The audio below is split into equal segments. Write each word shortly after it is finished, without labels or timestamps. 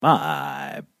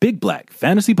My Big Black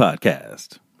Fantasy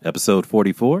Podcast, episode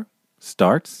 44,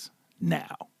 starts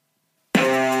now.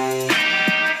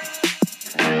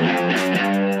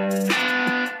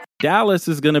 Dallas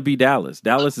is going to be Dallas.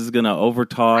 Dallas is going to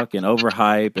overtalk and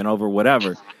overhype and over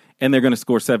whatever, and they're going to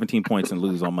score 17 points and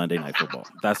lose on Monday Night Football.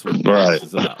 That's what Dallas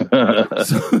is about.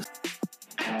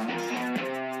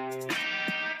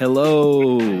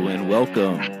 Hello and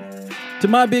welcome to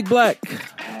My Big Black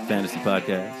Fantasy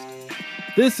Podcast.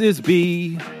 This is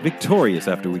B, victorious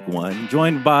after week one,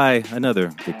 joined by another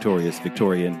victorious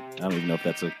Victorian. I don't even know if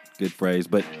that's a good phrase,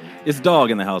 but it's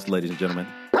Dog in the house, ladies and gentlemen.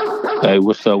 Hey,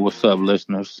 what's up,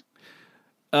 listeners?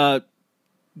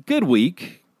 Good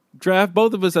week.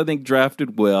 Both of us, I think,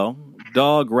 drafted well.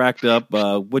 Dog racked up,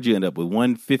 what'd you end up with,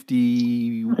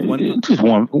 150? Just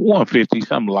 150,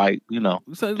 something light,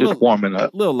 So just warming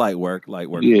up. Little light work.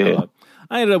 Yeah. Dog.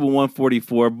 I ended up with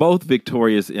 144, both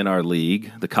victorious in our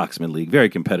league, the Coxman League. Very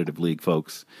competitive league,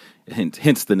 folks.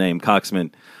 Hence the name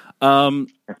Coxman.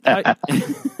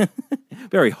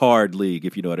 Very hard league,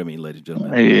 if you know what I mean, ladies and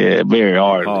gentlemen. Yeah, very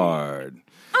hard.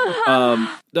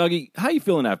 Doggy, how you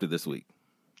feeling after this week?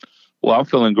 Well, I'm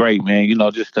feeling great, man.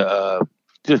 Just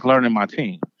learning my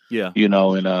team. Yeah.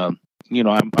 And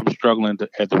I'm struggling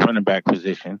at the running back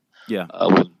position. Yeah.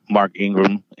 With Mark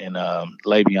Ingram and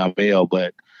Le'Veon Bell,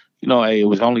 but hey, it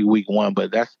was only week one,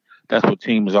 but that's what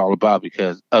team is all about,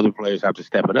 because other players have to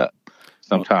step it up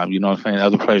sometimes. You know what I'm saying?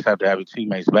 Other players have to have their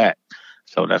teammates back.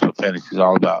 So that's what fantasy is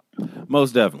all about.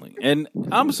 Most definitely. And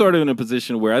I'm sort of in a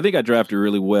position where I think I drafted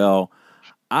really well.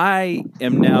 I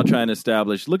am now trying to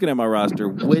establish, looking at my roster,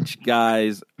 which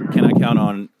guys can I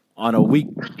count on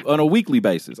a weekly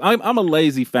basis. I'm a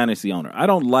lazy fantasy owner. I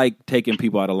don't like taking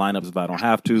people out of lineups if I don't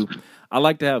have to. I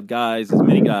like to have as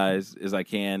many guys as I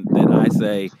can that I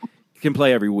say can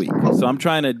play every week. So I'm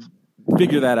trying to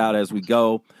figure that out as we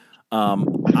go.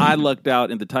 I lucked out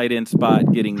in the tight end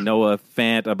spot, getting Noah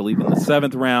Fant, I believe, in the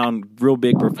 7th round. Real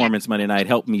big performance Monday night.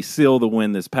 Helped me seal the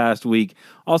win this past week.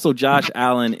 Also, Josh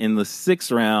Allen in the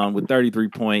 6th round with 33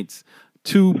 points.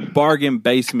 2 bargain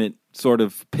basement sort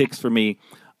of picks for me.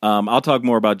 I'll talk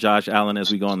more about Josh Allen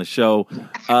as we go on the show.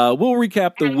 We'll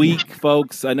recap the week,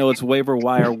 folks. I know it's Waiver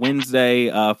Wire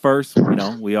Wednesday. First,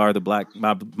 we are the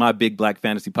my Big Black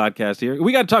Fantasy Podcast here.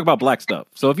 We got to talk about black stuff.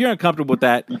 So if you're uncomfortable with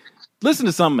that, listen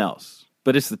to something else.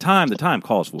 But it's the time. The time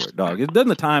calls for it, dog. Doesn't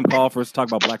the time call for us to talk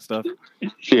about black stuff?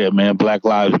 Yeah, man. Black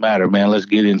Lives Matter, man. Let's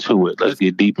get into it. Let's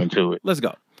get deep into it. Let's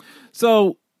go.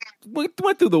 So we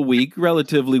went through the week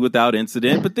relatively without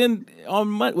incident, but then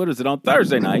on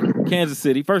Thursday night, Kansas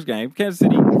City, first game, Kansas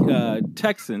City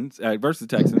Texans versus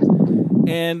Texans,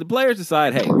 and the players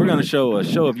decide, hey, we're going to show a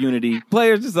show of unity.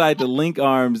 Players decide to link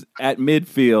arms at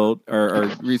midfield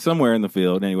or somewhere in the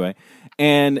field anyway,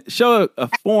 and show a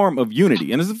form of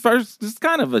unity. And this is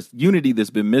kind of a unity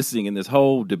that's been missing in this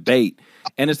whole debate,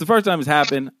 and it's the first time it's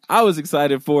happened. I was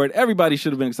excited for it. Everybody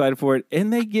should have been excited for it,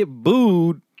 and they get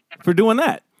booed for doing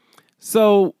that.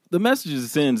 So the message it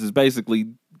sends is basically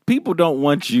people don't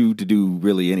want you to do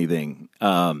really anything.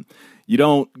 You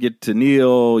don't get to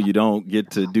kneel. You don't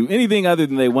get to do anything other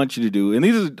than they want you to do. And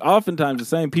these are oftentimes the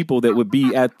same people that would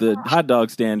be at the hot dog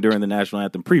stand during the national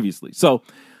anthem previously. So,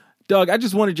 Doug, I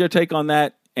just wanted your take on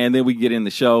that, and then we get in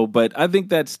the show. But I think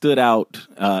that stood out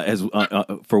as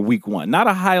for week one. Not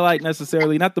a highlight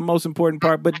necessarily, not the most important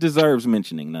part, but deserves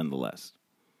mentioning nonetheless.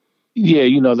 Yeah,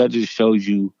 that just shows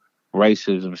you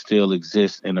racism still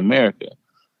exists in America,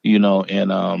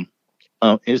 and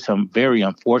it's very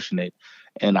unfortunate.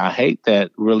 And I hate that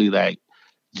really, like,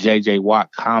 J.J.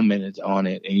 Watt commented on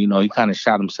it, and, he kind of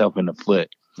shot himself in the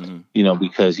foot,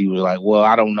 because he was like, well,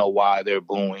 I don't know why they're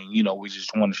booing, we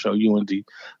just want to show unity,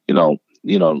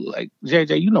 like,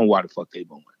 J.J., why the fuck they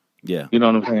booing? Yeah. You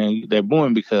know what I'm saying? They're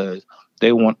booing because they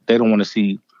don't want to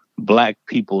see black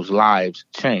people's lives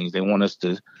change. They want us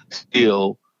to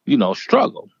still,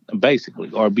 struggle,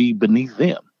 basically, or be beneath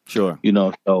them. Sure.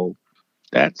 So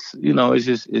that's, it's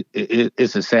just,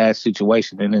 it's a sad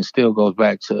situation. And it still goes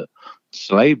back to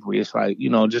slavery. It's like,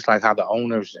 just like how the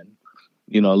owners and,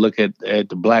 look at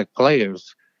the black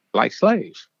players like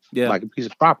slaves, like a piece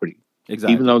of property.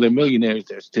 Exactly. Even though they're millionaires,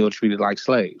 they're still treated like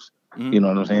slaves. Mm-hmm. You know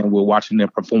what I'm saying? We're watching them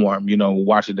perform,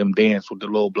 watching them dance with the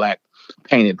little black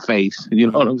painted face.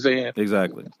 You know what I'm saying?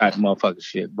 Exactly. That motherfucking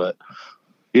shit. But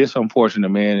it's unfortunate,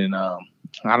 man. And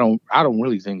I don't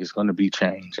really think it's going to be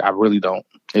changed. I really don't.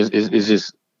 It's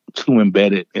just too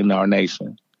embedded in our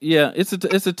nation. Yeah, it's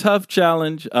a tough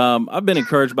challenge. I've been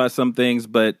encouraged by some things,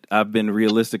 but I've been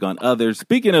realistic on others.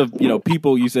 Speaking of,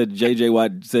 people, you said J.J.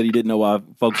 Watt said he didn't know why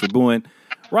folks were booing.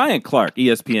 Ryan Clark,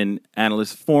 ESPN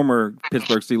analyst, former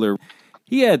Pittsburgh Steeler,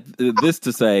 He had this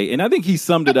to say, and I think he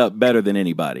summed it up better than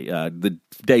anybody the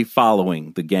day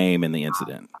following the game and the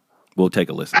incident. We'll take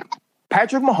a listen.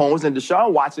 Patrick Mahomes and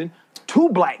Deshaun Watson, two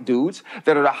black dudes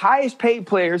that are the highest paid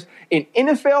players in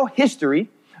NFL history,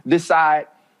 decide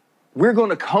we're going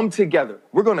to come together.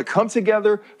 We're going to come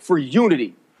together for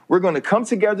unity. We're going to come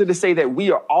together to say that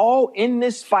we are all in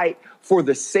this fight for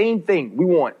the same thing. We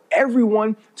want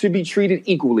everyone to be treated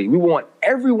equally. We want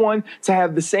everyone to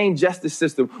have the same justice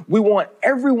system. We want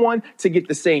everyone to get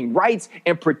the same rights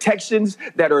and protections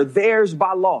that are theirs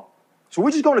by law. So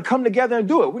we're just going to come together and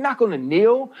do it. We're not going to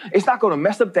kneel. It's not going to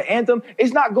mess up the anthem.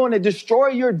 It's not going to destroy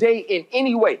your day in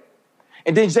any way.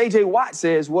 And then J.J. Watt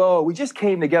says, well, we just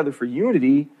came together for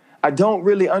unity. I don't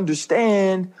really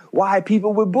understand why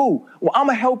people would boo. Well, I'm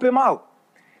going to help him out.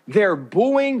 They're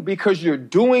booing because you're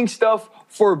doing stuff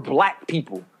for black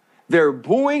people. They're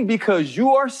booing because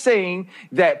you are saying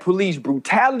that police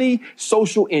brutality,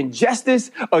 social injustice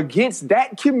against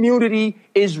that community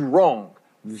is wrong.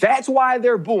 That's why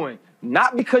they're booing.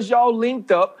 Not because y'all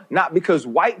linked up, not because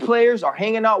white players are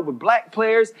hanging out with black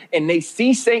players and they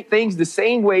see things the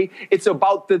same way. It's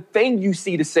about the thing you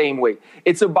see the same way.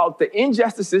 It's about the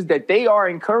injustices that they are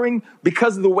incurring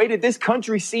because of the way that this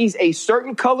country sees a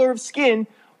certain color of skin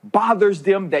bothers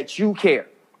them that you care.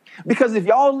 Because if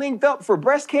y'all linked up for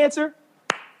breast cancer,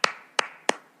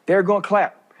 they're going to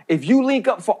clap. If you link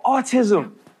up for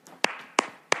autism,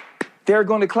 they're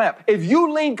going to clap. If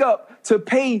you link up to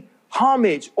pay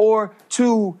homage or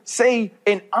to say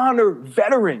and honor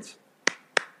veterans,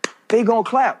 they gonna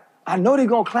clap. I know they're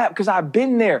gonna clap because I've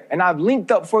been there and I've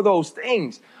linked up for those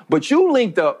things. But you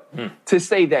linked up to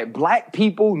say that black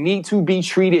people need to be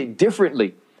treated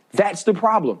differently. That's the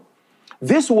problem.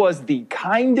 This was the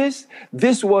kindest,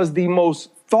 this was the most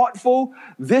thoughtful,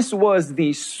 this was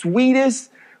the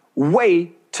sweetest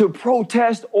way to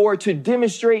protest or to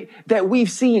demonstrate that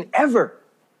we've seen ever.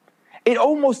 It's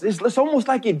almost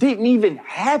like it didn't even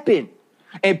happen.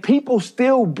 And people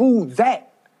still boo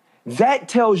that. That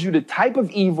tells you the type of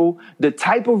evil, the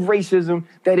type of racism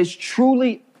that is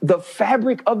truly the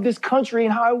fabric of this country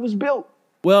and how it was built.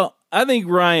 Well, I think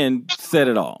Ryan said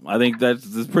it all. I think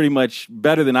that's pretty much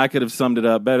better than I could have summed it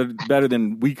up, better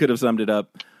than we could have summed it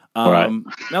up. Right.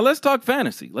 Now let's talk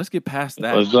fantasy. Let's get past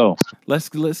that. Let's go.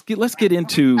 Let's get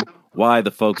into why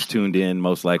the folks tuned in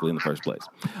most likely in the first place.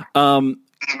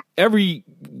 Every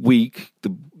week, the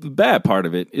bad part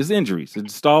of it is injuries.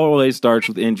 It always starts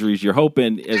with injuries. You're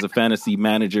hoping as a fantasy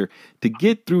manager to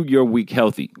get through your week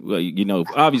healthy. Well,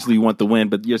 obviously you want the win,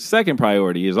 but your second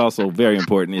priority is also very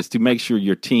important, is to make sure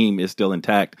your team is still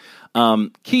intact.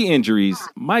 Key injuries,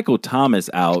 Michael Thomas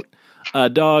out.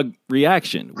 Dog,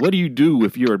 reaction. What do you do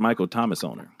if you're a Michael Thomas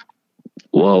owner?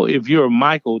 Well, if you're a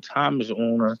Michael Thomas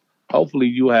owner, hopefully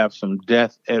you have some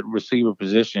depth at receiver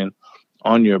position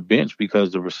on your bench,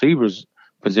 because the receivers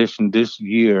position this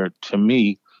year, to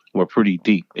me, were pretty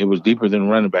deep. It was deeper than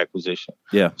running back position.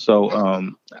 Yeah. So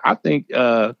I think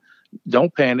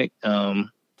don't panic.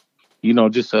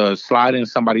 Just slide in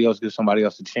somebody else, give somebody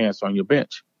else a chance on your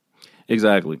bench.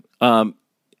 Exactly. Got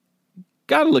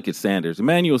to look at Sanders,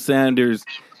 Emmanuel Sanders,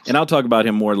 and I'll talk about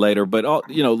him more later. But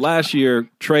last year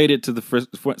traded to the San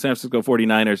Francisco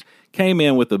 49ers, came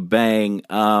in with a bang.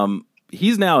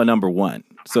 He's now a number one.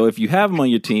 So if you have him on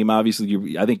your team,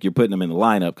 obviously I think you're putting him in the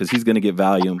lineup because he's going to get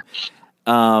volume.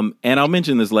 And I'll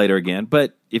mention this later again.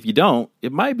 But if you don't,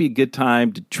 it might be a good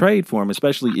time to trade for him,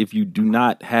 especially if you do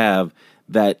not have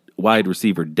that wide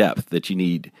receiver depth that you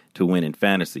need to win in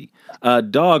fantasy.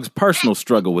 Dog's personal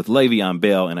struggle with Le'Veon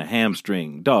Bell and a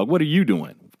hamstring. Dog, what are you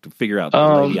doing to figure out the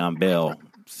Le'Veon Bell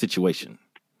situation?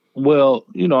 Well,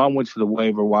 I went to the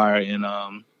waiver wire and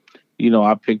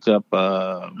I picked up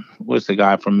what's the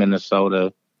guy from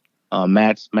Minnesota,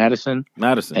 Madison.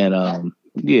 And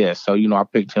so I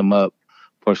picked him up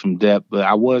for some depth. But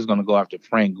I was going to go after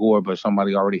Frank Gore, but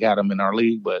somebody already had him in our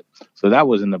league. But so that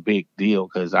wasn't a big deal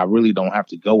because I really don't have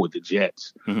to go with the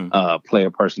Jets player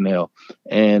personnel,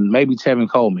 and maybe Tevin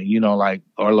Coleman,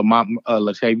 or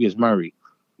Latavius Murray.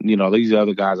 These are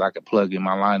other guys I could plug in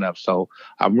my lineup. So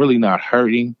I'm really not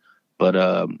hurting. But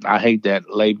I hate that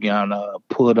Le'Veon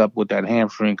pulled up with that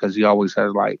hamstring because he always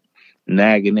has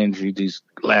nagging injury these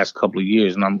last couple of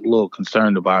years, and I'm a little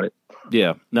concerned about it.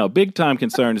 Yeah, no, big time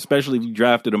concern, especially if you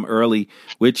drafted him early,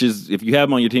 which is, if you have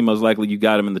him on your team, most likely you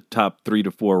got him in the top 3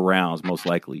 to 4 rounds, most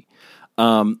likely.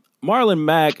 Marlon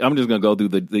Mack, I'm just going to go through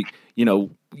the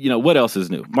what else is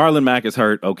new? Marlon Mack is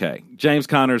hurt. Okay. James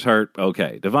Conner's hurt.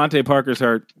 Okay. Devontae Parker's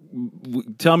hurt.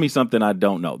 Tell me something I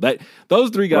don't know.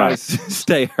 Those three guys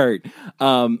stay hurt.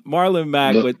 Marlon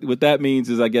Mack, what that means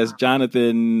is, I guess,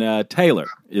 Jonathan Taylor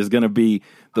is going to be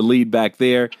the lead back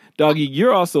there. Doggy,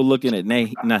 you're also looking at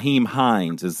Naheem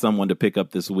Hines as someone to pick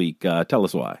up this week. Tell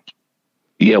us why.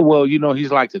 Yeah, well, he's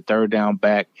like the third down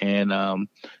back, and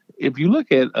if you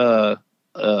look at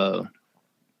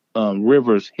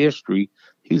Rivers' history,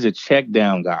 he's a check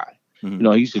down guy.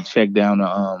 Mm-hmm. He used to check down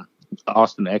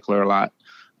Austin Eckler a lot,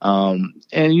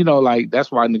 and like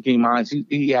that's why Naheem Hines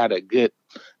he had a good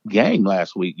game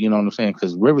last week. You know what I'm saying?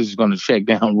 Because Rivers is going to check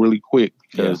down really quick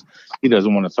because he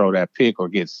doesn't want to throw that pick or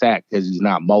get sacked because he's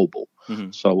not mobile. Mm-hmm.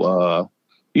 So,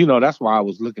 that's why I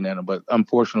was looking at him. But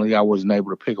unfortunately, I wasn't able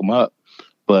to pick him up.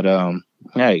 But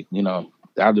hey,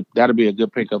 that'll be a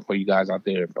good pickup for you guys out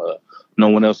there if no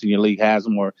one else in your league has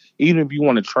him, or even if you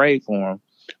want to trade for him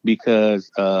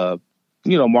because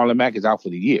Marlon Mack is out for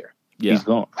the year. Yeah. He's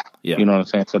gone. Yeah. You know what I'm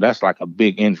saying? So that's like a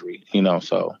big injury.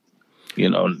 So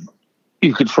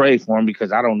you could trade for him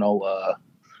because I don't know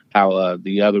how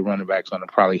the other running back's going to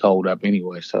probably hold up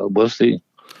anyway. So we'll see.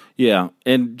 Yeah,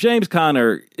 and James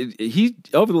Conner, he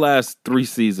over the last 3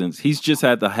 seasons, he's just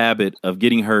had the habit of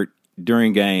getting hurt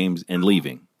during games and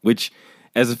leaving, which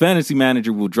as a fantasy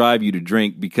manager will drive you to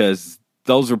drink because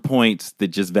those are points that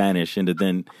just vanish into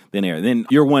thin air. Then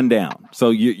you're one down, so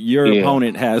your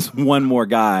opponent has one more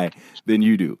guy than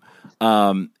you do.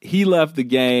 He left the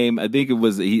game. I think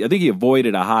he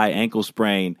avoided a high ankle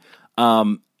sprain.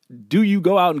 Do you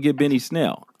go out and get Benny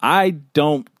Snell? I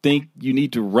don't think you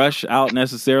need to rush out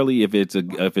necessarily. If it's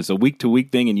a week to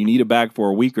week thing and you need a back for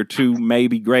a week or two,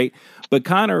 maybe great. But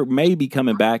Conner may be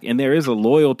coming back, and there is a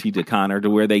loyalty to Conner to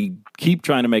where they keep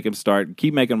trying to make him start,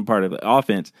 keep making him part of the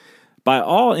offense. By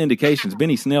all indications,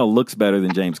 Benny Snell looks better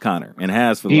than James Conner and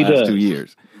has for the last 2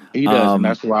 years. He does, and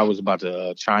that's what I was about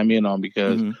to chime in on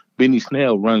because Benny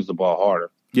Snell runs the ball harder.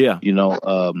 Yeah.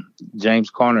 James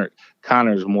Conner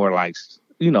is more like,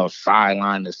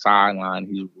 sideline to sideline.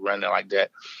 He's running like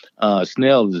that.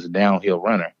 Snell is a downhill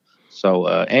runner. So,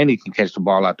 and he can catch the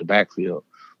ball out the backfield.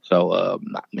 So,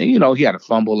 he had a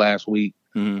fumble last week.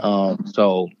 Mm-hmm.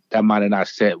 So that might have not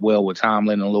set well with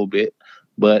Tomlin a little bit.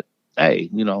 But, hey,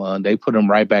 they put him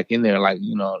right back in there like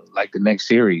the next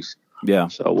series. Yeah.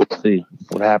 So we'll see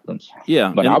what happens.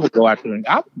 Yeah. But I would go after him.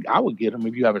 I would get him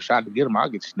if you have a shot to get him. I'll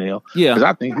get Snell. Yeah. Because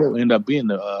I think he'll end up being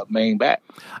the main back.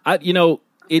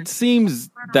 It seems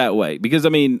that way because, I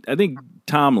think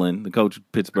Tomlin, the coach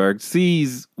of Pittsburgh,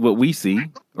 sees what we see,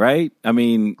 right?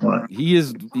 He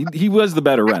was the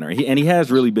better runner. He has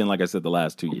really been, like I said, the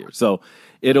last 2 years. So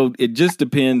it just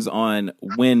depends on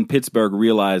when Pittsburgh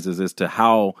realizes as to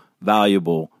how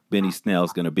valuable Benny Snell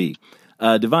is going to be.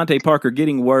 Devontae Parker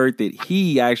getting word that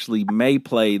he actually may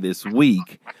play this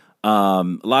week. A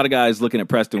lot of guys looking at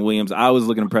Preston Williams. I was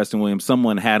looking at Preston Williams.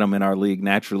 Someone had him in our league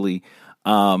naturally.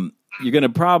 You're going to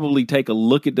probably take a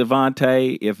look at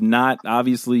Devontae. If not,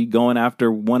 obviously going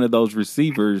after one of those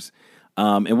receivers.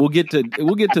 And we'll get to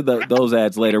those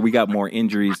ads later. We got more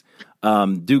injuries.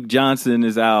 Duke Johnson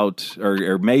is out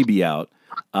or may be out.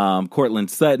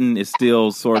 Cortland Sutton is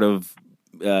still sort of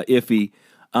iffy.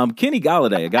 Kenny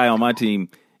Golladay, a guy on my team,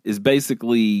 is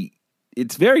basically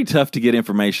it's very tough to get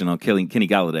information on Kenny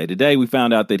Golladay. Today we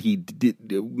found out that he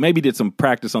did some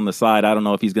practice on the side. I don't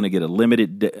know if he's going to get a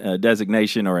limited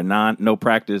designation or a no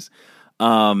practice.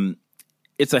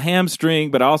 It's a hamstring,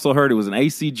 but I also heard it was an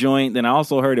AC joint. Then I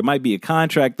also heard it might be a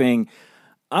contract thing.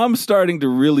 I'm starting to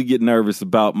really get nervous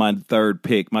about my third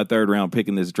round pick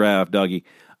in this draft, Dougie.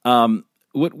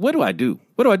 What do I do?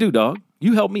 What do I do, dog?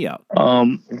 You help me out.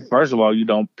 First of all, you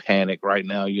don't panic right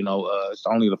now. It's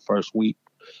only the first week.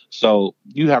 So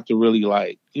you have to really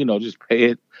just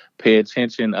pay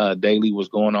attention daily what's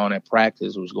going on at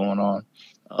practice, what's going on,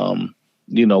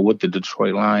 with the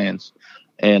Detroit Lions.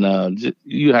 And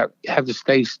you have to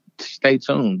stay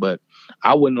tuned. But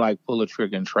I wouldn't pull a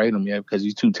trigger and trade him yet because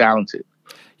he's too talented.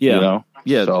 Yeah.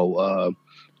 Yeah. So,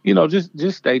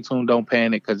 just stay tuned. Don't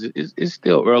panic because it's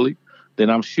still early. Then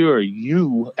I'm sure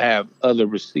you have other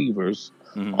receivers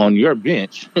on your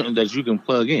bench that you can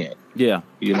plug in. Yeah.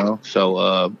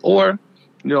 So, or,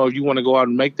 if you want to go out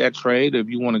and make that trade, if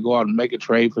you want to go out and make a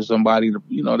trade for somebody,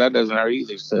 that doesn't hurt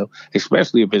either. So,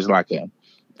 especially if it's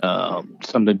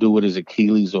something to do with his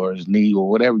Achilles or his knee or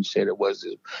whatever you said it was,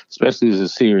 especially as a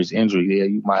serious injury,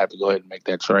 you might have to go ahead and make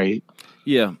that trade.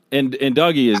 Yeah, and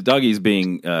Dougie's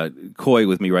being coy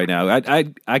with me right now.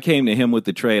 I came to him with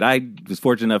the trade. I was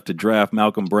fortunate enough to draft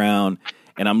Malcolm Brown,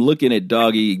 and I'm looking at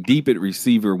Dougie deep at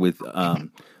receiver with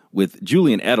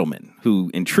Julian Edelman,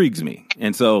 who intrigues me.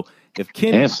 And so If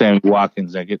Kenny and Sammy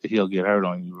Watkins, he'll get hurt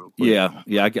on you real quick.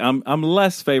 Yeah. I'm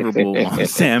less favorable on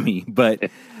Sammy, but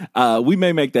we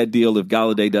may make that deal if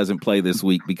Golladay doesn't play this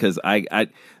week because my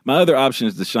other option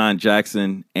is Deshaun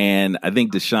Jackson, and I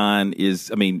think Deshaun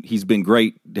he's been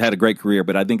great, had a great career,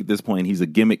 but I think at this point he's a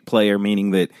gimmick player,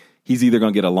 meaning that he's either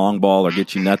going to get a long ball or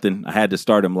get you nothing. I had to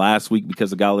start him last week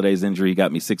because of Galladay's injury. He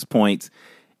got me 6 points.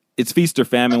 It's feast or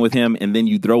famine with him, and then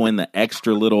you throw in the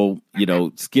extra little,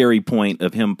 scary point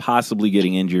of him possibly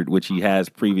getting injured, which he has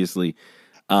previously.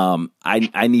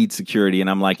 I need security, and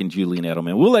I'm liking Julian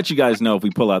Edelman. We'll let you guys know if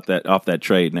we pull out off that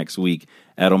trade next week,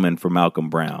 Edelman for Malcolm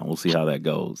Brown. We'll see how that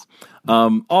goes.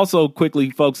 Also,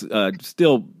 quickly, folks,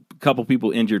 still a couple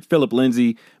people injured. Philip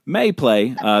Lindsay may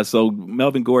play, so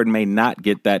Melvin Gordon may not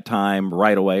get that time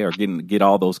right away or get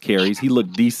all those carries. He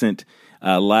looked decent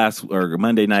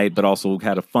Monday night, but also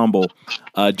had a fumble.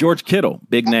 George Kittle,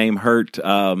 big name, hurt.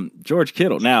 George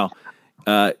Kittle. Now,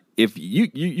 if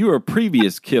you were a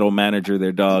previous Kittle manager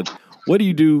there, dog, what do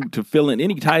you do to fill in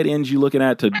any tight ends you looking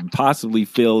at to possibly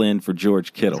fill in for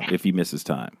George Kittle if he misses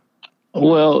time?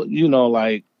 Well,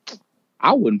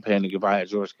 I wouldn't panic if I had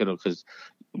George Kittle because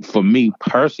for me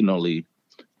personally,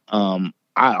 I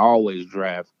always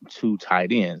draft 2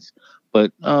 tight ends.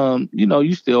 But,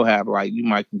 you still have, you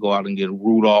might go out and get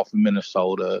Rudolph in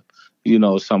Minnesota,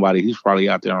 somebody who's probably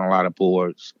out there on a lot of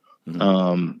boards.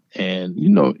 Mm-hmm. And,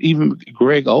 even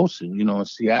Greg Olsen, in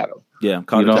Seattle. Yeah,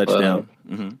 caught a touchdown.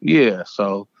 Mm-hmm. Yeah,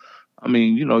 so,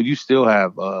 you still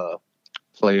have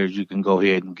players you can go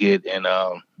ahead and get. And,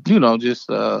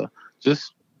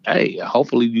 hey,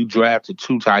 hopefully you drafted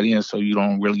 2 tight ends so you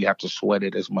don't really have to sweat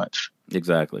it as much.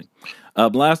 Exactly.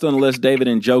 Last on the list, David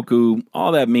Njoku.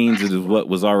 All that means is what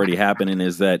was already happening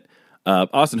is that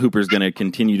Austin Hooper is going to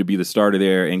continue to be the starter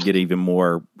there and get even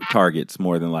more targets,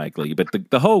 more than likely. But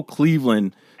the whole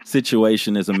Cleveland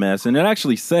situation is a mess, and it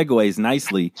actually segues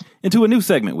nicely into a new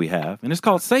segment we have, and it's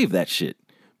called Save That Shit.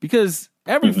 Because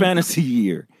every fantasy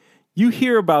year, you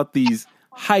hear about these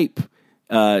hype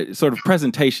sort of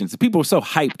presentations. People are so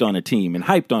hyped on a team and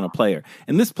hyped on a player,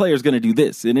 and this player is going to do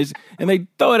this, and they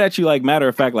throw it at you like matter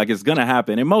of fact, like it's going to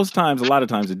happen. And most times, a lot of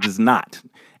times, it does not.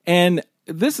 And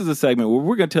this is a segment where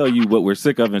we're going to tell you what we're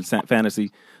sick of in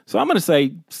fantasy. So I'm going to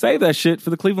say, save that shit for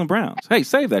the Cleveland Browns. Hey,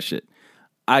 save that shit.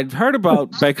 I've heard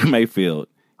about Baker Mayfield.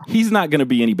 He's not going to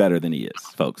be any better than he is,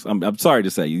 folks. I'm sorry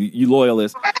to say, you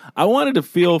loyalists. I wanted to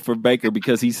feel for Baker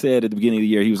because he said at the beginning of the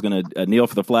year he was going to kneel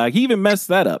for the flag. He even messed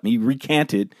that up. He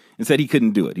recanted and said he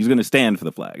couldn't do it. He's going to stand for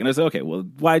the flag. And I said, okay, well,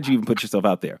 why'd you even put yourself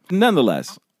out there?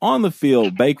 Nonetheless, on the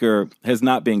field, Baker has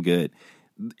not been good.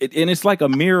 And it's like a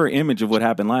mirror image of what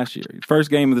happened last year.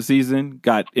 First game of the season,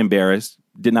 got embarrassed,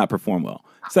 did not perform well.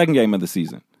 Second game of the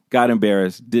season, got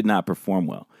embarrassed, did not perform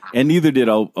well. And neither did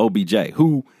OBJ,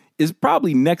 who is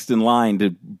probably next in line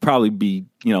to probably be,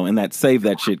 in that save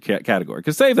that shit category.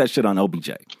 Because save that shit on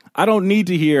OBJ. I don't need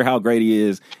to hear how great he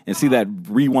is and see that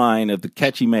rewind of the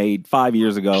catch he made 5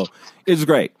 years ago. It's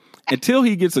great. Until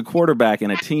he gets a quarterback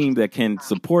and a team that can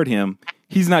support him,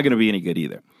 he's not going to be any good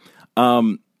either.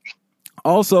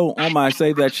 Also on my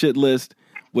save that shit list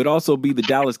would also be the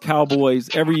Dallas Cowboys.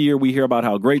 Every year we hear about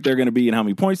how great they're going to be and how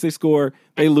many points they score.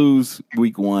 They lose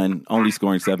week 1, only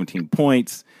scoring 17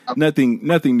 points. Nothing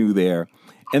new there.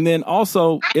 And then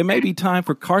also, it may be time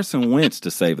for Carson Wentz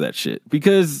to save that shit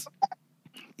because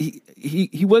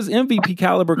he was MVP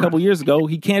caliber a couple years ago.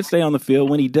 He can't stay on the field.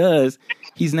 When he does,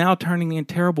 he's now turning in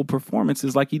terrible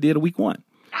performances like he did week 1.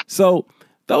 So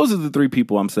those are the 3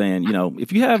 people I'm saying,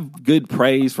 if you have good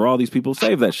praise for all these people,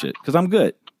 save that shit because I'm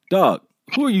good. Dog,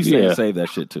 who are you saying save that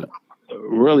shit to?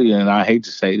 Really, and I hate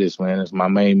to say this, man, it's my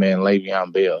main man,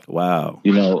 Le'Veon Bell. Wow.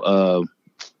 He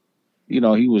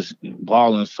was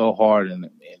balling so hard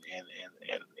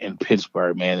in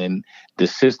Pittsburgh, man, and the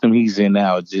system he's in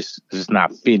now is just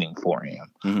not fitting for him.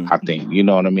 Mm-hmm. I think, you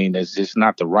know what I mean? It's just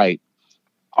not the right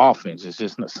offense. It's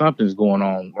just something's going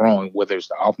on wrong, whether it's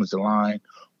the offensive line,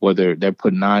 whether they're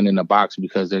putting 9 in the box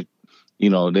because they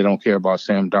don't care about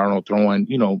Sam Darnold throwing,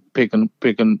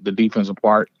 picking the defense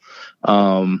apart.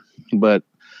 But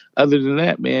other than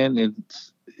that, man,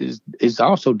 it's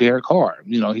also Derek Carr.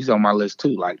 He's on my list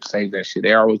too. Like, save that shit.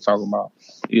 They're always talking about,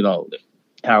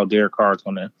 how Derek Carr's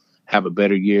going to have a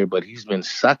better year, but he's been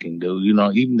sucking, dude.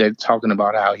 Even they're talking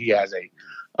about how he has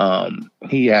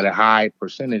he had a high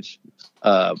percentage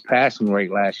passing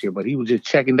rate last year, but he was just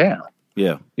checking down.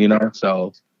 Yeah.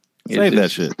 So save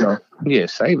that shit. Yeah,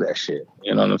 save that shit.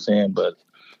 You know what I'm saying? But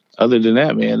other than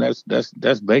that, man,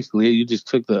 that's basically it. You just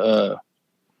took the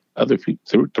other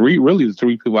people, the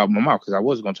 3 people out of my mouth because I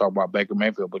was going to talk about Baker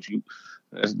Mayfield, but you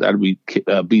That'd be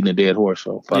beating a dead horse.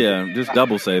 So fuck it. Just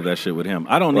double save that shit with him.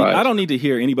 I don't need to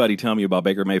hear anybody tell me about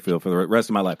Baker Mayfield for the rest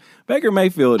of my life. Baker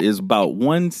Mayfield is about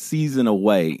one season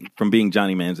away from being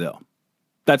Johnny Manziel.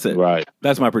 That's it. Right.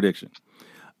 That's my prediction.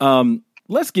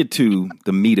 Let's get to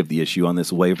the meat of the issue on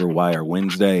this waiver wire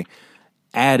Wednesday.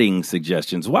 Adding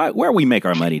suggestions. Where we make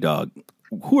our money, dog?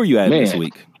 Who are you adding this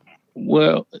week?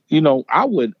 Well, I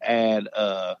would add.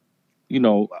 I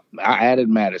added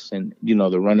Madison.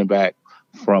 The running back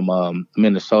from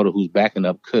Minnesota who's backing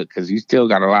up Cook because he's still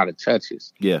got a lot of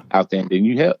touches. Out there. And then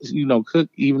you have Cook,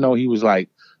 even though he was like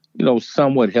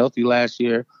somewhat healthy last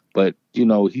year, but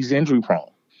he's injury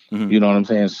prone. Mm-hmm. You know what I'm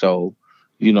saying? So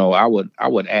I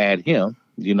would add him.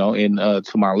 And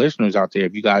to my listeners out there,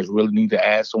 if you guys really need to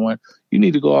add someone, you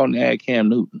need to go out and add Cam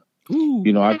Newton. Ooh.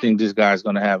 I think this guy's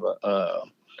going to have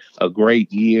a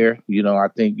great year. I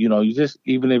think, you just,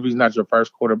 even if he's not your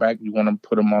first quarterback, you want to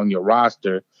put him on your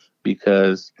roster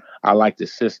because I like the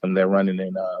system they're running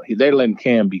in. They're letting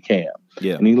Cam be Cam.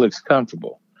 Yeah. And he looks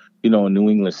comfortable, in New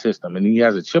England system. And he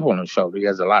has a chip on his shoulder. He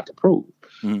has a lot to prove.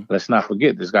 Mm-hmm. Let's not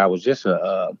forget, this guy was just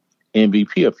a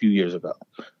MVP a few years ago.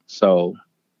 So,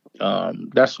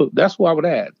 that's what I would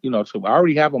add. So I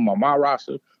already have him on my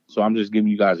roster, so I'm just giving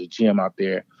you guys a gem out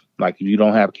there. Like if you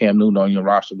don't have Cam Newton on your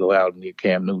roster, go out and get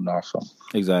Cam Newton also.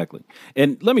 Exactly.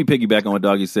 And let me piggyback on what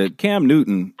Doggy said. Cam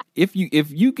Newton, if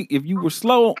you were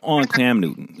slow on Cam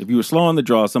Newton, if you were slow on the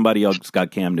draw, somebody else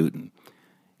got Cam Newton.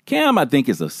 Cam, I think,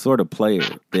 is a sort of player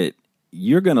that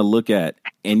you're going to look at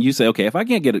and you say, okay, if I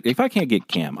can't get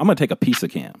Cam, I'm going to take a piece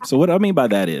of Cam. So what I mean by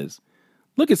that is,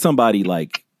 look at somebody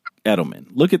like Edelman.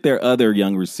 Look at their other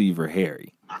young receiver,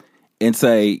 Harry, and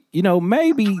say,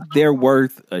 maybe they're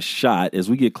worth a shot as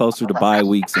we get closer to bye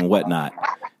weeks and whatnot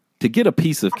to get a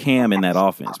piece of Cam in that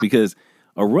offense, because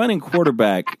a running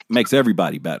quarterback makes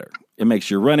everybody better. It makes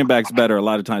your running backs better. A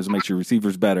lot of times it makes your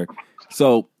receivers better.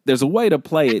 So there's a way to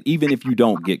play it even if you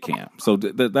don't get Cam. So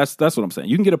that's what I'm saying.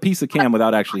 You can get a piece of Cam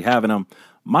without actually having him.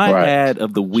 My ad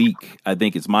of the week, I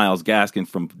think, is Myles Gaskin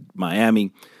from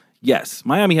Miami. Yes,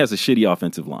 Miami has a shitty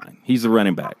offensive line. He's a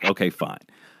running back. Okay, fine.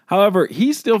 However,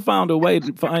 he's still found a way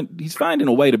to he's finding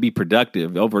a way to be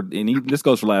productive this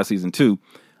goes for last season too,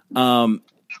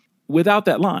 without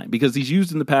that line, because he's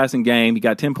used in the passing game. He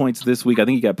got 10 points this week. I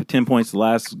think he got 10 points the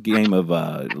last game of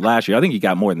last year. I think he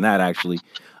got more than that actually.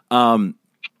 And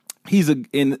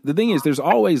the thing is, there's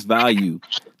always value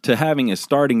to having a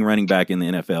starting running back in the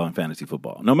NFL and fantasy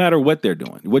football, no matter what they're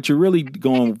doing. What you're really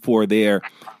going for there,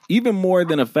 even more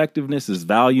than effectiveness, is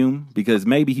volume, because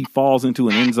maybe he falls into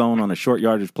an end zone on a short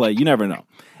yardage play. You never know.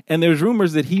 And there's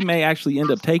rumors that he may actually end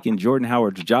up taking Jordan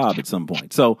Howard's job at some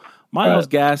point. So Myles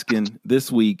Gaskin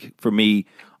this week for me.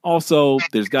 Also,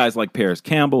 there's guys like Paris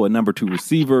Campbell, a number 2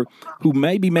 receiver, who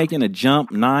may be making a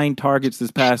jump. 9 targets this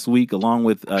past week, along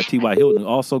with T.Y. Hilton, who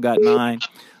also got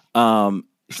 9.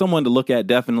 Someone to look at,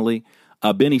 definitely.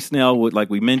 Benny Snell, like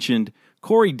we mentioned.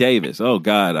 Corey Davis. Oh,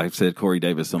 God, I've said Corey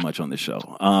Davis so much on this show.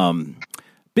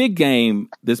 Big game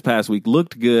this past week.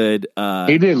 Looked good.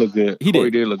 He did look good. Corey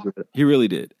did look good. He really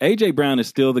did. A.J. Brown is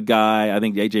still the guy. I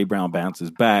think A.J. Brown bounces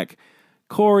back.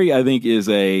 Corey, I think, is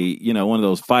one of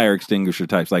those fire extinguisher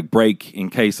types, like break in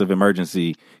case of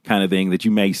emergency kind of thing that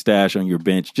you may stash on your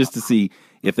bench just to see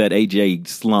if that AJ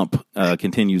slump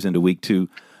continues into week 2.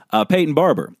 Peyton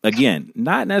Barber, again,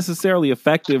 not necessarily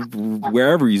effective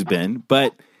wherever he's been,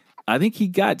 but I think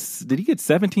did he get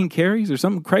 17 carries or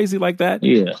something crazy like that?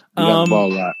 Yeah.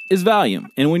 It's volume.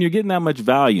 And when you're getting that much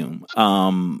volume,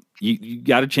 you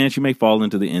got a chance you may fall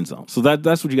into the end zone. So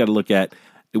that's what you got to look at.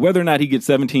 Whether or not he gets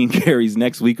 17 carries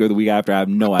next week or the week after, I have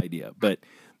no idea. But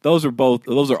those are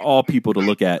all people to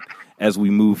look at as we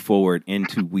move forward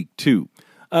into week 2.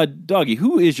 Doggy,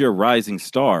 who is your rising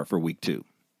star for week 2?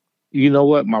 You know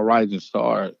what? My rising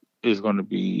star is going to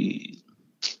be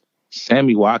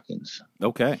Sammy Watkins.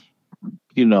 Okay.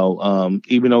 Even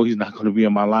though he's not going to be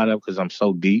in my lineup because I'm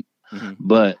so deep,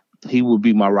 but he will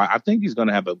be I think he's going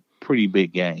to have a pretty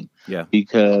big game. Yeah.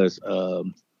 Because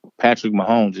Patrick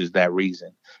Mahomes is that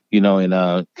reason,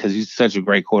 and because he's such a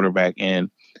great quarterback, and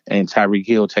Tyreek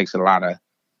Hill takes a lot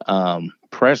of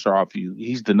pressure off you.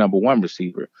 He's the number 1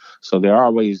 receiver. So they're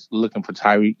always looking for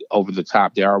Tyreek over the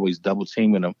top. They're always double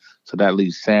teaming him. So that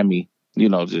leaves Sammy,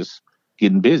 just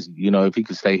getting busy. If he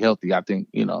could stay healthy, I think,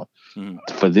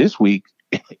 for this week,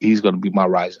 he's going to be my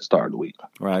rising star of the week.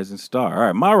 Rising star. All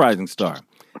right. My rising star,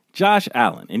 Josh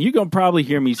Allen. And you're going to probably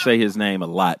hear me say his name a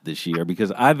lot this year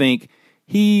because I think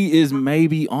he is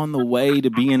maybe on the way to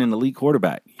being an elite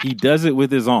quarterback. He does it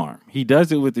with his arm. He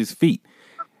does it with his feet.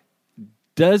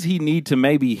 Does he need to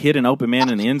maybe hit an open man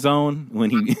in the end zone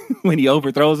when he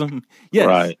overthrows him? Yes,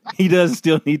 right. He does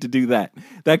still need to do that.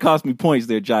 That cost me points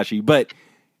there, Joshy. But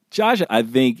Josh, I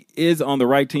think, is on the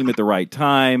right team at the right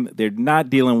time. They're not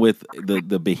dealing with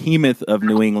the behemoth of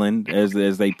New England as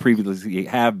they previously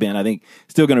have been. I think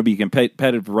still going to be a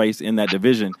competitive race in that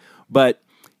division. But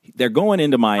they're going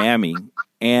into Miami,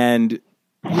 and,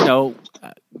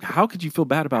 how could you feel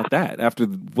bad about that after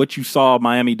what you saw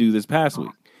Miami do this past week?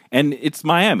 And it's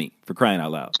Miami, for crying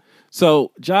out loud.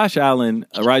 So, Josh Allen,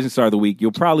 a rising star of the week.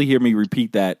 You'll probably hear me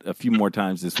repeat that a few more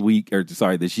times this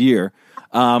year.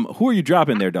 Who are you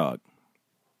dropping there, dog?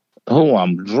 Who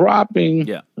I'm dropping?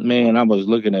 Yeah. Man, I was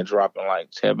looking at dropping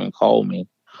like Tevin Coleman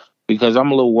because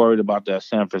I'm a little worried about that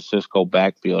San Francisco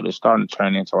backfield. It's starting to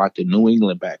turn into like the New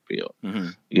England backfield.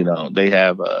 Mm-hmm. They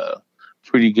have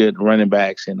pretty good running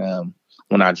backs. And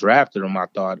when I drafted them, I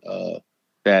thought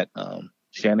that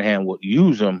Shanahan would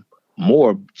use them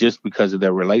more just because of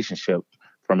their relationship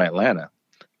from Atlanta,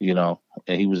 and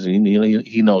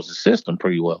he knows the system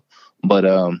pretty well. But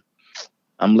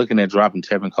I'm looking at dropping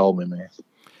Tevin Coleman, man.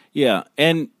 Yeah,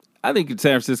 and I think in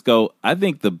San Francisco, I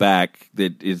think the back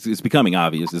that is becoming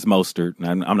obvious is Mostert.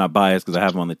 And I'm not biased because I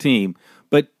have him on the team,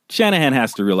 but Shanahan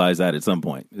has to realize that at some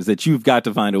point, is that you've got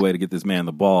to find a way to get this man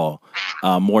the ball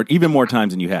even more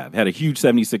times than you have. Had a huge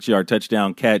 76-yard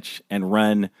touchdown catch and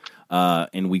run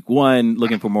in week 1,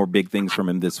 looking for more big things from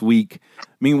him this week.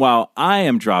 Meanwhile, I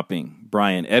am dropping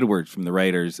Bryan Edwards from the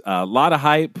Raiders. A lot of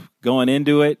hype going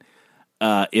into it.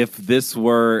 If this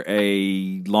were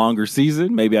a longer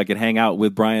season, maybe I could hang out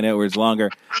with Bryan Edwards longer.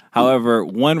 However,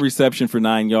 1 reception for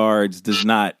 9 yards does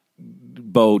not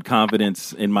bode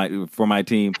confidence for my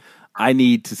team. I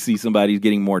need to see somebody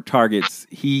getting more targets.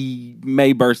 He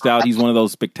may burst out. He's one of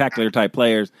those spectacular type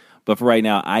players. But for right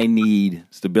now, I need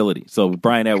stability. So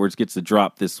Bryan Edwards gets the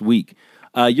drop this week.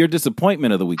 Your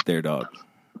disappointment of the week there, dog?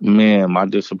 Man, my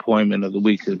disappointment of the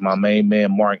week is my main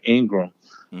man, Mark Ingram.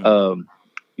 Mm-hmm.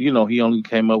 He only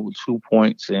came up with 2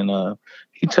 points, and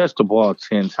he touched the ball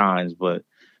 10 times. But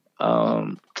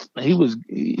he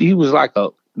was like a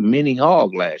mini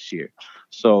hog last year.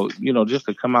 So, just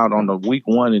to come out on the week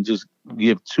 1 and just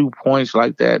give 2 points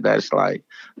like that,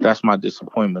 that's my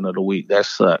disappointment of the week. That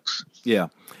sucks. Yeah.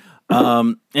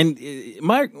 And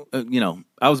Mark,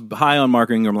 I was high on Mark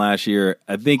Ingram last year.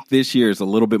 I think this year is a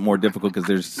little bit more difficult because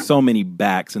there's so many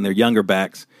backs, and they're younger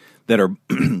backs that are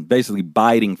basically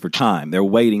biding for time. They're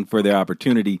waiting for their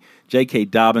opportunity. J.K.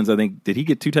 Dobbins, I think, did he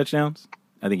get 2 touchdowns?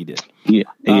 I think he did. Yeah.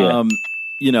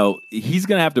 He's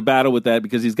going to have to battle with that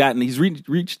because he's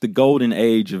reached the golden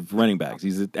age of running backs.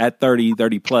 He's at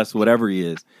 30 plus, whatever he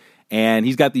is. And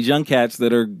he's got these young cats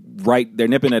that are they're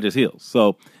nipping at his heels.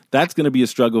 So that's going to be a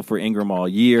struggle for Ingram all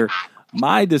year.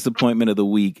 My disappointment of the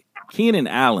week, Keenan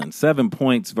Allen, 7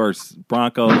 points versus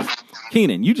Broncos.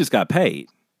 Keenan, you just got paid.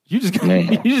 You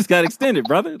just got extended,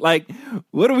 brother. Like,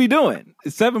 what are we doing?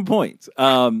 7 points.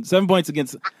 7 points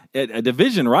against a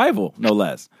division rival, no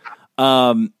less.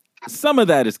 Some of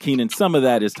that is Keenan. Some of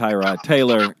that is Tyrod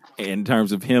Taylor in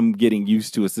terms of him getting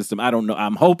used to a system. I don't know.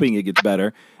 I'm hoping it gets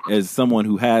better as someone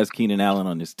who has Keenan Allen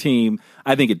on his team.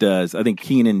 I think it does. I think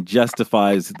Keenan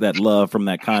justifies that love from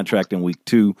that contract in week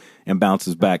 2 and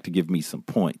bounces back to give me some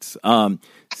points.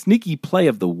 Sneaky play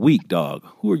of the week, dog.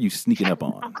 Who are you sneaking up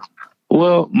on?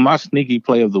 Well, my sneaky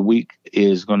play of the week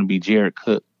is going to be Jared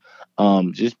Cook,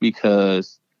 just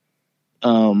because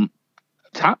Thomas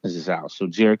is out. So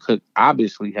Jared Cook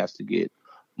obviously has to get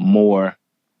more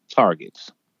targets,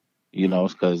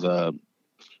 because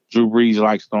Drew Brees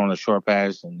likes throwing a short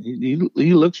pass, and he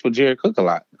looks for Jared Cook a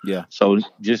lot. Yeah. So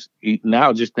just think,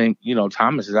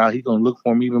 Thomas is out. He's going to look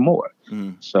for him even more.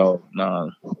 So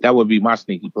that would be my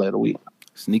sneaky play of the week.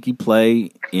 Sneaky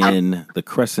play in the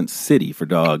Crescent City for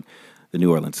dog. The New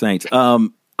Orleans Saints.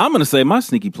 I'm going to say my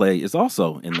sneaky play is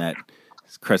also in that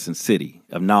Crescent City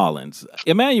of Nolans.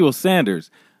 Emmanuel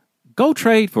Sanders, go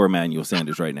trade for Emmanuel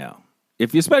Sanders right now.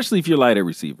 Especially if you're light at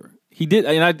receiver. He did,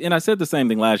 and I said the same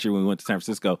thing last year when we went to San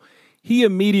Francisco. He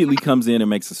immediately comes in and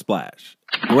makes a splash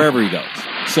wherever he goes.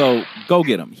 So go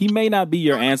get him. He may not be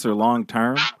your answer long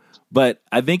term, but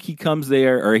I think he comes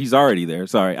there, or he's already there.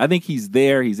 Sorry. I think he's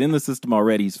there. He's in the system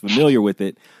already. He's familiar with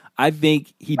it. I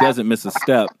think he doesn't miss a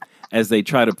step as they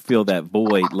try to fill that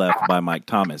void left by Mike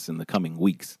Thomas in the coming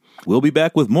weeks. We'll be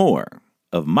back with more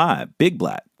of my Big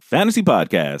Black Fantasy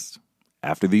Podcast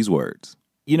after these words.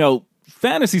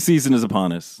 Fantasy season is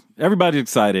upon us. Everybody's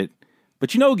excited.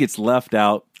 But who gets left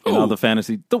out in all the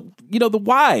fantasy? The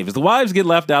wives. The wives get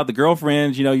left out. The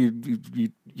girlfriends, you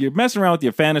you're messing around with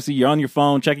your fantasy. You're on your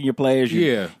phone checking your players.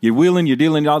 You're wheeling, you're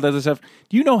dealing, all that other stuff.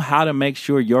 Do you know how to make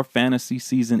sure your fantasy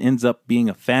season ends up being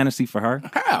a fantasy for her?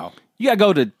 How? You got to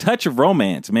go to Touch of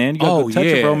Romance, man. You got to go to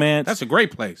Touch of Romance. That's a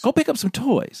great place. Go pick up some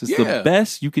toys. It's the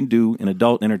best you can do in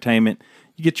adult entertainment.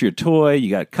 You get your toy. You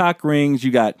got cock rings.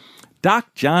 You got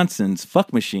Doc Johnson's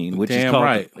fuck machine, which is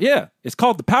called it's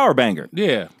called the Power Banger.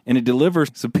 Yeah, and it delivers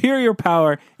superior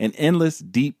power and endless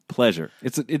deep pleasure.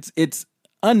 It's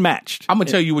unmatched. I'm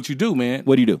gonna tell you what you do, man.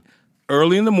 What do you do?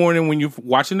 Early in the morning when you're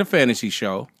watching the fantasy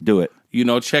show, do it. You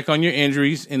know, check on your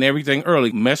injuries and everything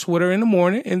early. Mess with her in the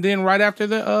morning, and then right after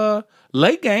the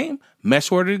late game, mess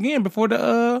with her again before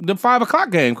the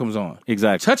 5:00 game comes on.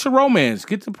 Exactly. Touch of Romance.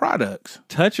 Get the products.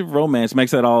 Touch of Romance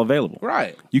makes that all available.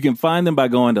 Right. You can find them by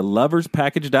going to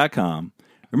loverspackage.com.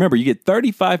 Remember, you get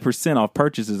 35% off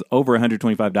purchases over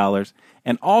 $125.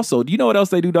 And also, do you know what else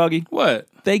they do, doggy? What?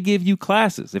 They give you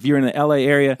classes. If you're in the LA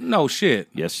area. No shit.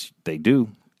 Yes, they do.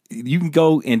 You can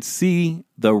go and see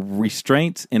the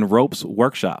Restraints and Ropes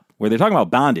workshop where they're talking about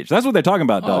bondage. That's what they're talking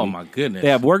about, doggy. Oh, my goodness. They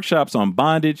have workshops on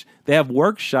bondage. They have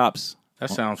workshops. That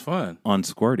sounds fun. On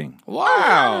squirting.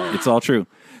 Wow. It's all true.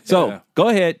 So go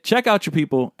ahead, check out your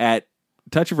people at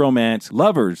Touch of Romance,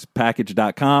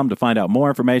 loverspackage.com to find out more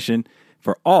information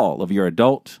for all of your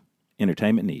adult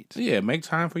entertainment needs. Yeah, make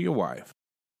time for your wife.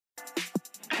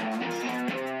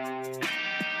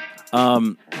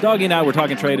 Doggy and I were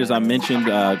talking trade, as I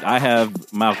mentioned. I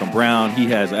have Malcolm Brown. He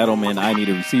has Edelman. I need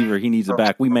a receiver. He needs a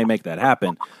back. We may make that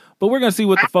happen. But we're going to see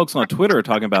what the folks on Twitter are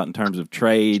talking about in terms of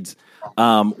trades.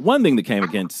 One thing that came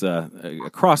against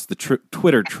across the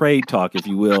Twitter trade talk, if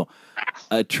you will,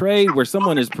 a trade where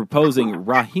someone is proposing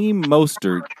Raheem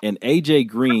Mostert and A.J.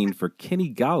 Green for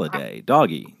Kenny Golladay.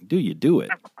 Doggy, do you do it?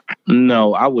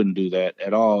 No, I wouldn't do that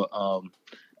at all.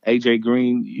 A.J.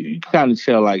 Green, you kind of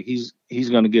tell like he's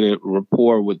going to get a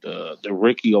rapport with the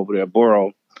Ricky over there,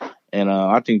 Burrow, and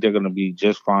I think they're going to be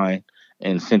just fine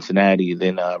in Cincinnati.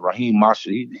 Then Raheem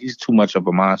Mostert, he's too much of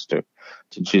a monster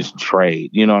to just trade.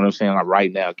 You know what I'm saying? Like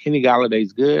right now, Kenny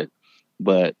Galladay's good,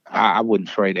 but I wouldn't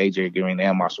trade A.J. Green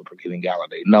and Mostert for Kenny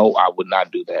Golladay. No, I would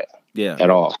not do that. Yeah, at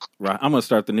all. Right. I'm going to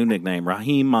start the new nickname,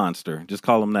 Raheem Monster. Just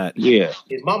call him that. Yeah.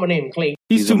 His mama named Clay.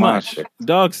 He's too much.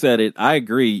 Dog said it. I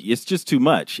agree. It's just too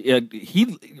much.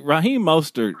 Raheem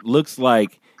Mostert looks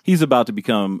like he's about to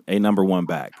become a number one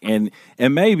back and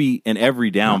maybe an every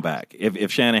down back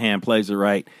if Shanahan plays it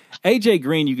right. A.J.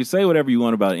 Green, you can say whatever you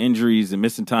want about injuries and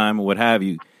missing time or what have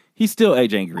you. He's still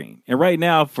A.J. Green. And right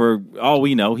now, for all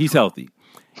we know, he's healthy.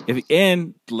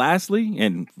 And lastly,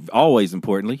 and always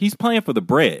importantly, he's playing for the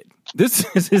bread. This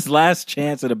is his last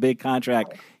chance at a big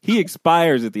contract. He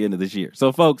expires at the end of this year.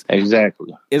 So, folks,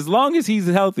 exactly. As long as he's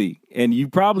healthy, and you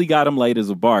probably got him late as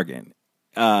a bargain,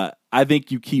 I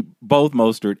think you keep both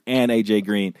Mostert and A.J.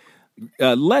 Green.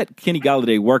 Let Kenny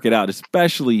Golladay work it out,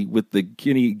 especially with the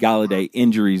Kenny Golladay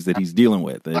injuries that he's dealing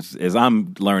with, as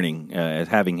I'm learning as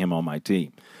having him on my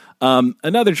team.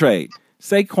 Another trade.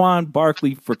 Saquon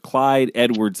Barkley for Clyde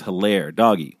Edwards-Helaire.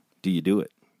 Doggy, do you do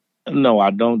it? No,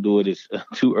 I don't do it. It's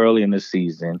too early in the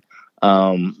season.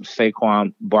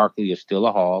 Saquon Barkley is still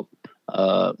a hog.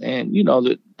 And you know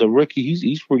the rookie,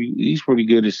 he's pretty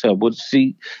good himself. What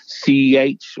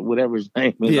CEH, whatever his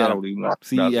name is, I don't even know.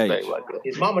 CEH. Like that.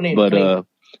 His mama named But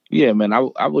yeah, man,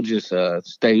 I would just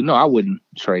stay. No, I wouldn't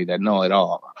trade that. No, at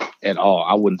all.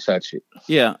 I wouldn't touch it.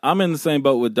 Yeah, I'm in the same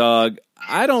boat with Dog.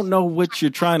 I don't know what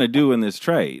you're trying to do in this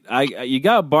trade. You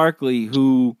got Barkley,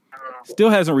 who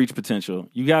still hasn't reached potential.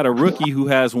 You got a rookie who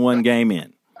has one game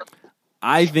in.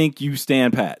 I think you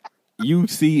stand pat. You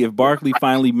see if Barkley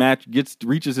finally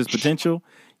reaches his potential.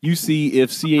 You see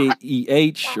if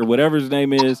CEH or whatever his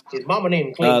name is his mama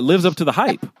named lives up to the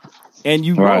hype, and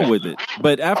you roll with it.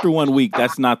 But after 1 week,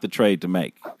 that's not the trade to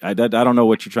make. I don't know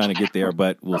what you're trying to get there,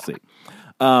 but we'll see.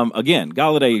 Again,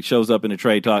 Golladay shows up in the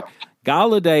trade talk.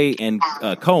 Golladay and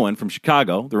Cohen from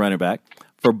Chicago, the running back,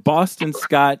 for Boston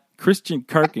Scott, Christian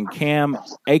Kirk, and Cam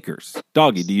Akers.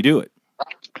 Doggy, do you do it?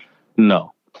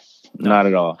 No, not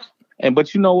at all.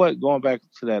 But you know what? Going back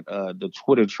to that, the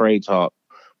Twitter trade talk,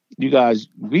 you guys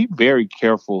be very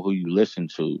careful who you listen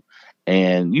to,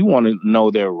 and you want to know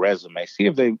their resume. See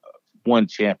if they've won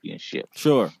championships.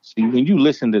 Sure. See, when you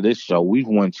listen to this show, we've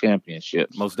won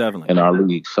championships. Most definitely. In our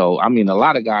league. So, I mean, a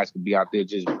lot of guys could be out there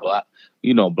just,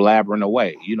 blabbering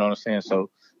away. You know what I'm saying? So,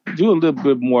 do a little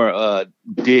bit more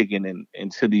digging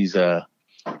into these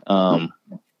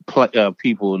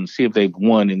people and see if they've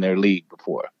won in their league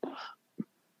before.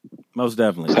 Most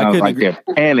definitely. Sounds like they're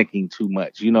panicking too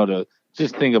much. To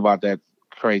just think about that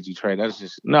crazy trade. That's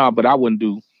just but I wouldn't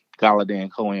do Golladay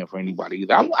and Cohen for anybody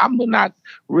either. I'm not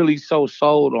really so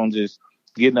sold on just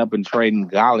getting up and trading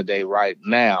Galladay right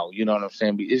now. You know what I'm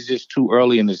saying? It's just too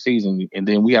early in the season, and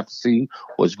then we have to see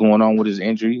what's going on with his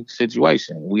injury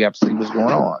situation. We have to see what's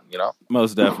going on. You know,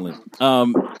 most definitely.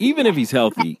 Even if he's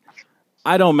healthy,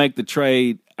 I don't make the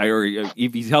trade, or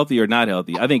if he's healthy or not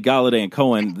healthy. I think Galladay and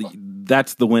Cohen,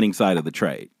 that's the winning side of the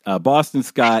trade. Boston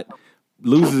Scott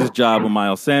loses his job when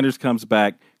Miles Sanders comes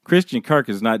back. Christian Kirk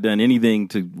has not done anything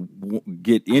to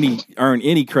earn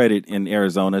any credit in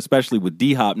Arizona, especially with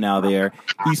D-Hop now there.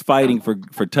 He's fighting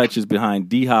for touches behind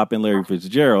D-Hop and Larry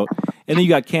Fitzgerald. And then you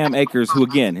got Cam Akers, who,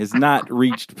 again, has not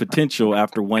reached potential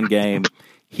after one game.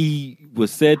 He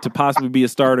was said to possibly be a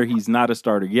starter. He's not a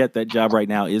starter yet. That job right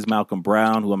now is Malcolm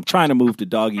Brown, who I'm trying to move to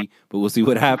Doggy, but we'll see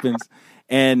what happens.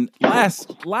 And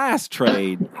last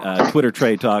trade, Twitter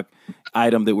trade talk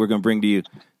item that we're going to bring to you,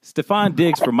 Stephon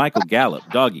Diggs for Michael Gallup.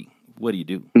 Doggy, what do you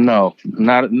do? No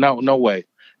way.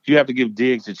 You have to give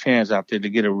Diggs a chance out there to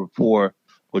get a rapport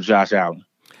with Josh Allen.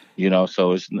 You know,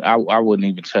 so I wouldn't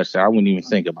even touch that. I wouldn't even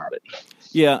think about it.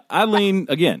 Yeah, I lean,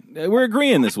 again, we're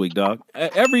agreeing this week, dog.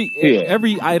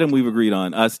 Every item we've agreed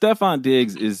on. Stephon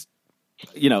Diggs is,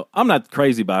 I'm not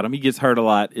crazy about him. He gets hurt a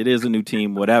lot. It is a new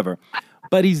team, whatever.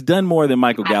 But he's done more than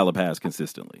Michael Gallup has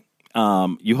consistently.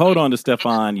 You hold on to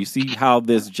Stephon. You see how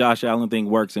this Josh Allen thing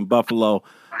works in Buffalo.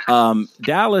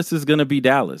 Dallas is going to be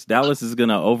Dallas. Dallas is going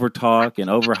to overtalk and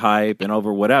overhype and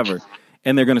over whatever.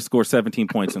 And they're going to score 17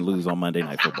 points and lose on Monday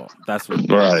Night Football. That's what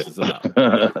Dallas is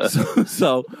about.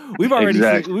 So we've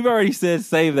already said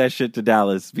save that shit to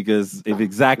Dallas because of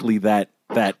exactly that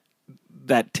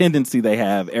tendency they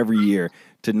have every year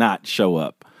to not show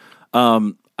up.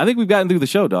 I think we've gotten through the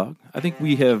show, dog. I think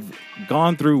we have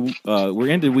gone through. We're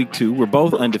into week 2. We're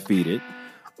both undefeated,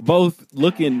 both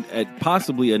looking at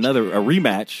possibly a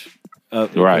rematch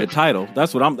of the title.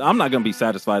 That's what I'm not going to be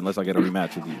satisfied unless I get a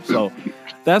rematch with you. So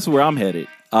that's where I'm headed.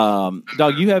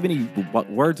 Dog, you have any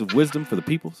words of wisdom for the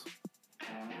peoples?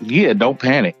 Yeah, don't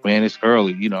panic, man. It's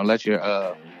early. Let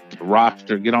your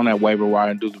roster get on that waiver wire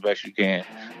and do the best you can,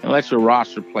 and let your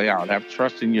roster play out. Have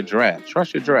trust in your draft.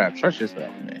 Trust your draft. Trust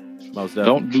yourself, man. Most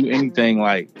definitely. Don't do anything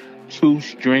like too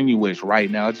strenuous right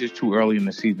now. It's just too early in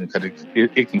the season because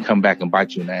it can come back and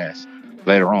bite you in the ass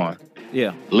later on.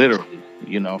 Yeah, literally.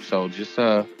 So just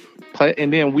play,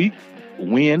 and then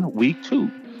win week 2.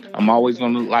 I'm always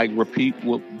going to repeat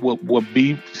what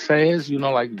B says. You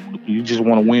just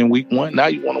want to win week 1. Now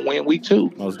you want to win week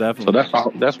 2. Most definitely.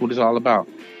 So that's what it's all about.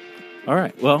 All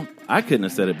right. Well, I couldn't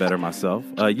have said it better myself.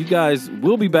 You guys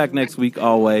will be back next week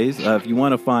always. If you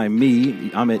want to find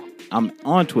me, I'm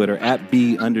on Twitter at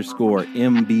 @B_MBBFP,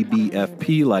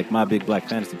 like My Big Black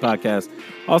Fantasy Podcast.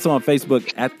 Also on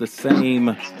Facebook at the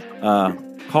same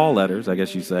call letters, I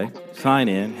guess you say. Sign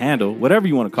in, handle, whatever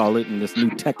you want to call it in this new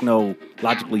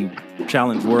technologically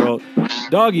challenged world.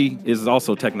 Doggy is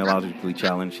also technologically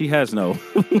challenged. He has no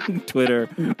Twitter.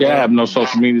 Yeah, I have no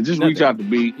social media. Just reach out to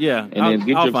B. Yeah. And then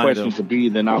get your questions to B,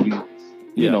 then I'll be,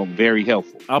 very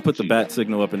helpful. I'll put the bat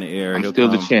signal up in the air. I'm still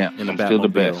the champ. I'm still the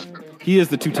best. He is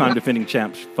the 2-time defending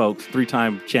champ, folks,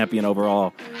 3-time champion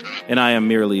overall, and I am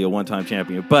merely a 1-time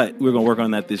champion. But we're going to work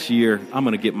on that this year. I'm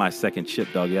going to get my second chip,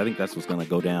 Doggy. I think that's what's going to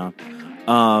go down.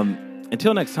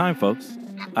 Until next time, folks,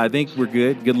 I think we're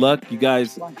good. Good luck. You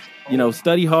guys,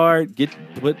 study hard,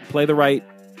 play the right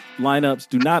lineups.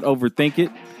 Do not overthink it.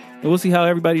 And we'll see how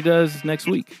everybody does next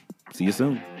week. See you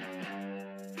soon.